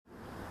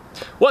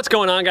What's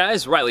going on,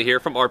 guys? Riley here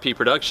from RP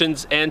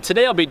Productions, and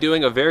today I'll be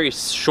doing a very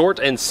short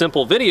and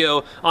simple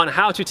video on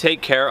how to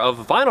take care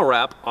of vinyl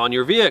wrap on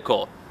your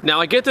vehicle.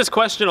 Now, I get this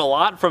question a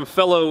lot from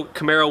fellow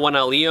Camaro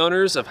 1LE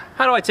owners of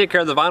how do I take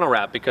care of the vinyl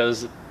wrap,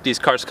 because these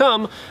cars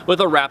come with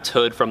a wrapped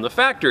hood from the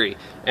factory.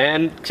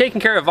 And taking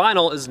care of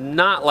vinyl is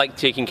not like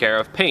taking care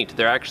of paint.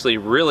 They're actually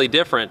really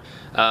different,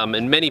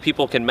 and many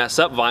people can mess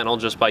up vinyl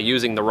just by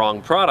using the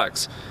wrong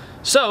products.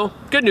 So,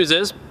 good news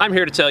is, I'm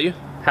here to tell you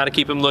how to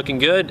keep them looking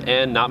good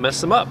and not mess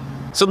them up.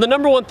 So the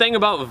number one thing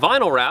about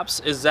vinyl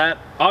wraps is that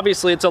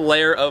obviously it's a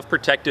layer of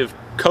protective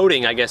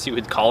coating, I guess you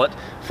would call it,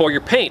 for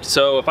your paint.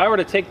 So if I were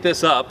to take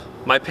this up,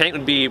 my paint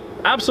would be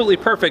absolutely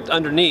perfect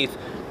underneath,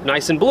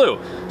 nice and blue.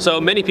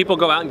 So many people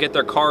go out and get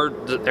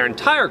their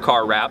entire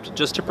car wrapped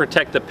just to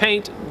protect the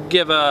paint,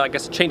 give I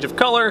guess a change of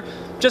color,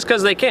 just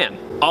because they can.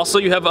 Also,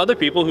 you have other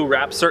people who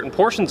wrap certain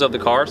portions of the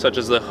car, such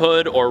as the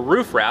hood or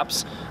roof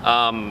wraps,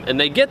 and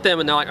they get them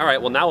and they're like, all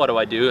right, well now what do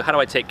I do? How do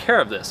I take care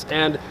of this?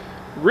 And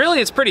really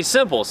it's pretty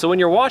simple. So when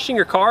you're washing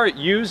your car,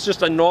 use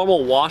just a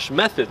normal wash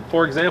method.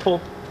 For example,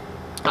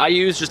 I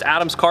use just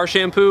Adam's car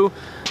shampoo.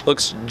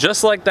 Looks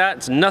just like that,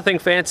 it's nothing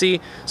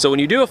fancy. So when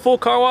you do a full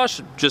car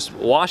wash, just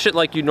wash it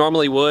like you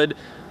normally would.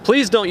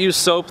 Please don't use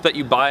soap that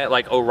you buy at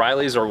like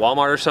O'Reilly's or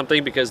Walmart or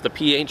something, because the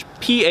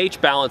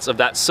pH balance of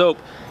that soap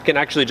can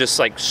actually just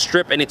like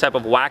strip any type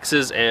of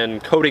waxes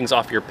and coatings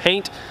off your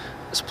paint.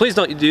 So please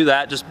don't do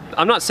that.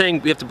 I'm not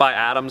saying you have to buy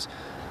Adam's,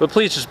 but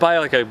please just buy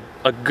like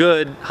a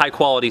good high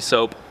quality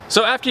soap.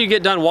 So after you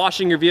get done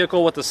washing your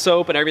vehicle with the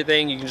soap and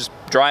everything, you can just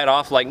dry it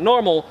off like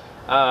normal.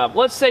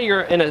 Let's say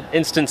you're in an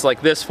instance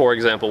like this, for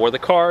example, where the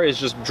car is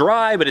just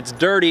dry but it's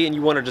dirty and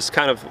you want to just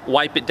kind of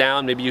wipe it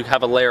down. Maybe you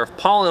have a layer of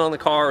pollen on the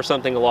car or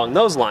something along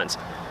those lines.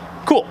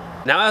 Cool.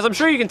 Now, as I'm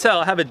sure you can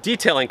tell, I have a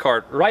detailing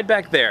cart right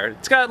back there.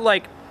 It's got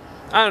like,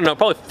 I don't know,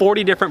 probably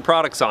 40 different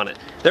products on it.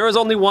 There is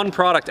only one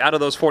product out of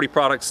those 40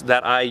 products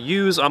that I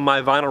use on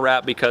my vinyl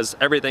wrap because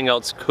everything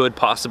else could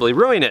possibly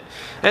ruin it.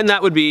 And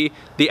that would be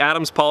the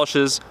Adams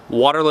Polishes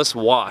Waterless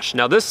Wash.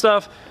 Now this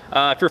stuff,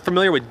 if you're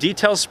familiar with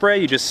detail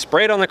spray, you just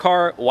spray it on the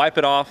car, wipe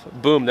it off,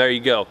 boom, there you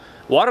go.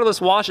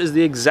 Waterless wash is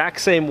the exact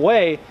same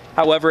way.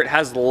 However, it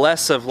has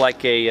less of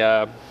like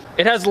a,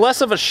 it has less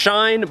of a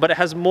shine, but it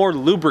has more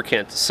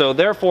lubricant. So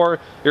therefore,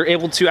 you're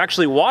able to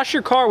actually wash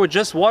your car with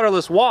just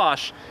waterless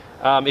wash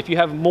if you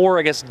have more,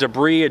 I guess,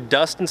 debris and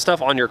dust and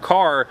stuff on your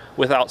car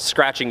without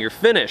scratching your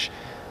finish.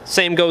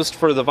 Same goes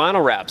for the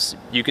vinyl wraps.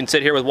 You can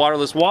sit here with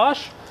waterless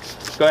wash,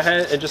 go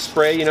ahead and just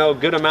spray, you know, a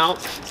good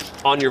amount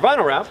on your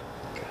vinyl wrap.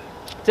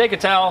 Take a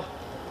towel,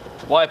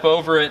 wipe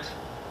over it,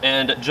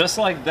 and just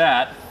like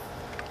that,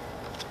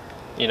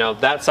 you know,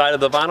 that side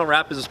of the vinyl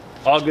wrap is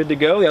all good to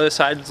go. The other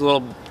side is a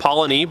little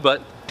pollen-y,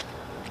 but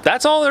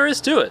that's all there is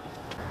to it.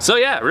 So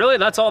yeah, really,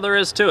 that's all there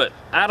is to it.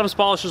 Adams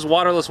Polishes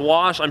Waterless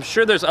Wash. I'm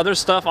sure there's other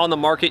stuff on the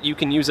market you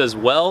can use as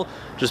well.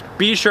 Just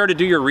be sure to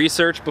do your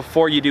research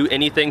before you do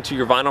anything to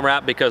your vinyl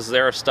wrap, because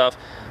there are stuff,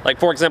 like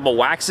for example,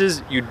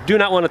 waxes. You do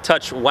not want to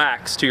touch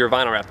wax to your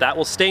vinyl wrap. That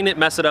will stain it,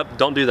 mess it up,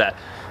 don't do that.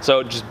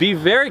 So just be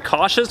very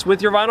cautious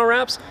with your vinyl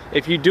wraps.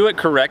 If you do it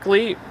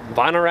correctly,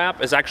 vinyl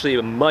wrap is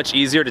actually much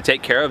easier to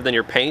take care of than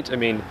your paint. I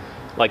mean,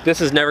 like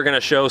this is never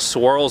gonna show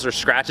swirls or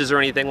scratches or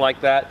anything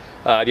like that.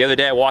 The other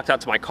day I walked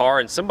out to my car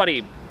and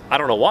somebody, I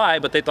don't know why,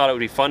 but they thought it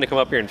would be fun to come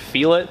up here and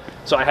feel it.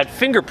 So I had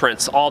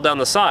fingerprints all down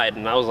the side,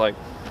 and I was like,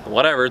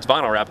 whatever, it's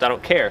vinyl wrapped, I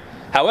don't care.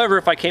 However,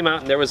 if I came out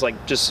and there was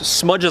like just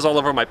smudges all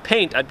over my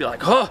paint, I'd be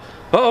like, oh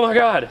my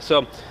God.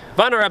 So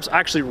vinyl wrap's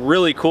actually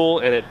really cool,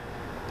 and it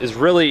is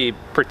really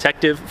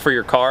protective for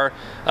your car.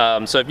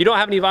 So if you don't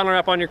have any vinyl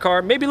wrap on your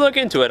car, maybe look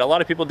into it. A lot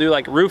of people do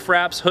like roof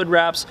wraps, hood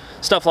wraps,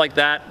 stuff like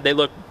that. They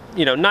look,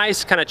 you know,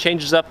 nice, kind of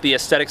changes up the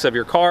aesthetics of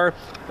your car.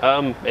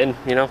 And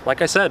you know,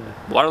 like I said,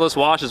 waterless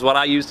wash is what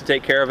I use to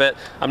take care of it.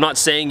 I'm not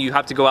saying you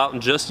have to go out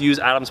and just use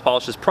Adams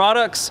Polishes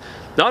products.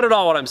 Not at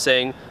all what I'm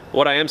saying.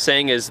 What I am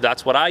saying is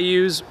that's what I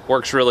use,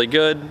 works really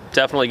good.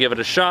 Definitely give it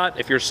a shot.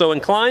 If you're so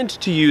inclined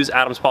to use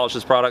Adams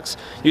Polishes products,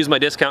 use my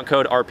discount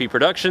code RP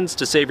Productions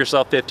to save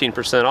yourself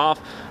 15% off.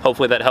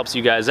 Hopefully that helps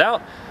you guys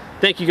out.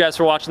 Thank you guys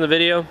for watching the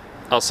video.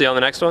 I'll see you on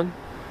the next one.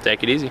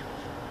 Take it easy.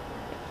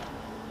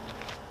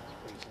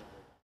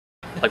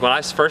 Like when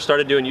I first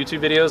started doing YouTube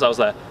videos, I was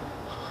like,